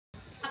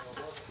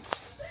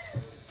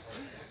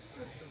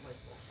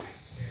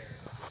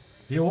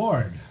The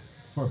award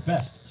for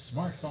Best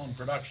Smartphone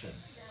Production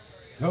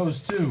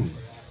goes to...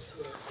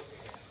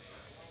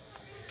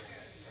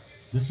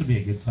 This would be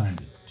a good time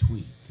to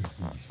tweet because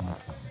of the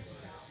smartphones.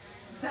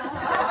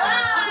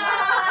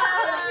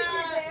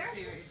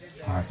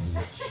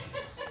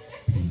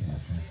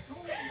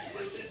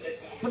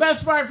 The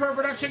best smartphone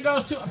production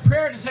goes to A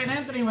Prayer to St.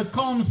 Anthony with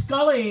Colm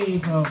Scully,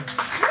 folks.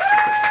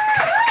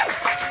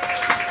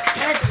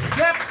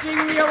 Accepting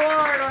the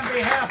award on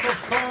behalf of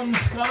Colm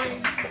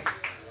Scully,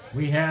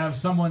 we have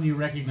someone you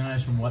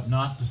recognize from What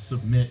Not to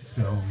Submit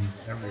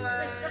films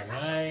everywhere,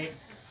 right?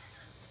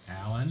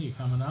 Allan, you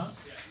coming up?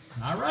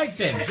 All right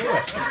then, do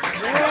it. Yay!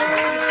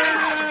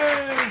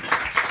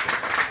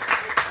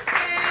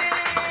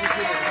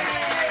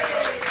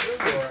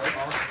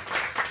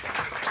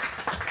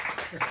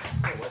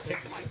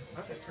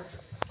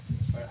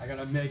 I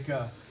gotta make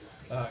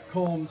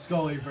Colm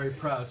Scully very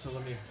proud, so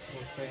let me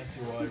look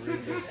fancy while I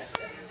read this.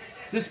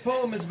 This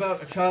poem is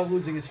about a child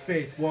losing his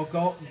faith while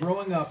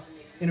growing up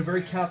in a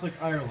very Catholic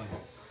Ireland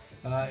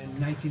in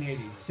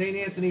 1980. St.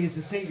 Anthony is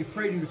the saint you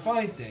pray to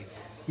find things.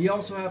 He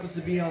also happens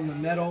to be on the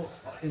medal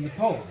in the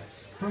poem.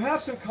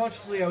 Perhaps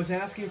unconsciously I was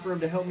asking for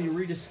him to help me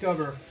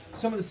rediscover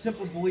some of the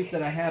simple belief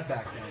that I had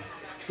back then.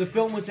 The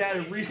film was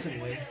added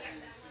recently.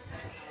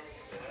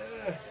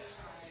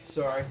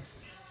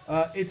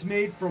 It's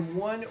made from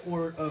one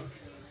or of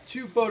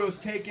two photos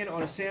taken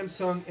on a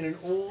Samsung in an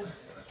old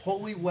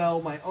holy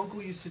well my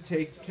uncle used to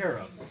take care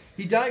of.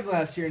 He died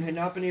last year and had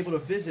not been able to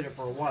visit it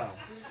for a while.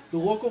 The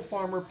local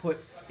farmer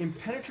put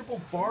impenetrable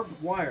barbed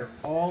wire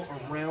all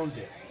around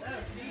it.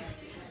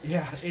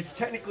 Yeah, it's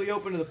technically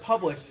open to the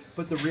public,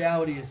 but the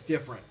reality is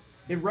different.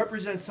 It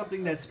represents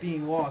something that's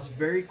being lost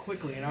very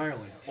quickly in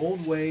Ireland,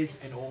 old ways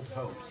and old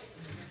hopes.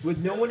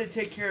 With no one to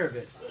take care of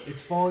it,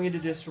 it's falling into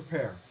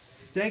disrepair.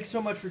 Thanks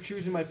so much for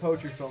choosing my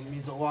poetry film. It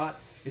means a lot.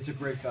 It's a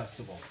great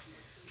festival.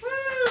 Woo!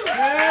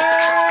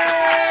 Yay!